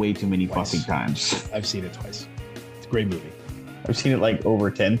 Way too many fucking times. I've seen it twice. It's a great movie. I've seen it like over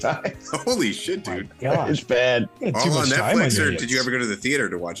 10 times. Holy shit, dude. Gosh. It's bad. All on Netflix, or did you ever go to the theater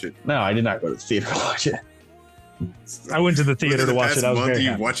to watch it? No, I did not go to the theater to watch it. I went to the theater to watch it. I was very you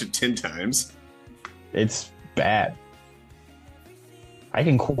happy. watch it 10 times. It's bad. I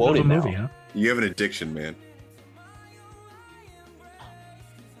can quote it movie, now. huh? You have an addiction, man.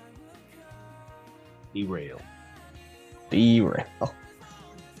 Derail.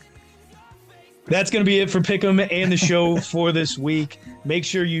 That's going to be it for Pick'em and the show for this week. Make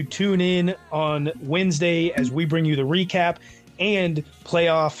sure you tune in on Wednesday as we bring you the recap, and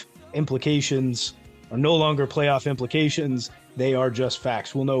playoff implications are no longer playoff implications. They are just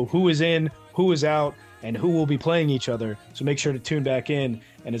facts. We'll know who is in, who is out, and who will be playing each other. So make sure to tune back in.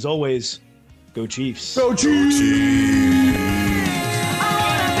 And as always, go Chiefs. Go Chiefs!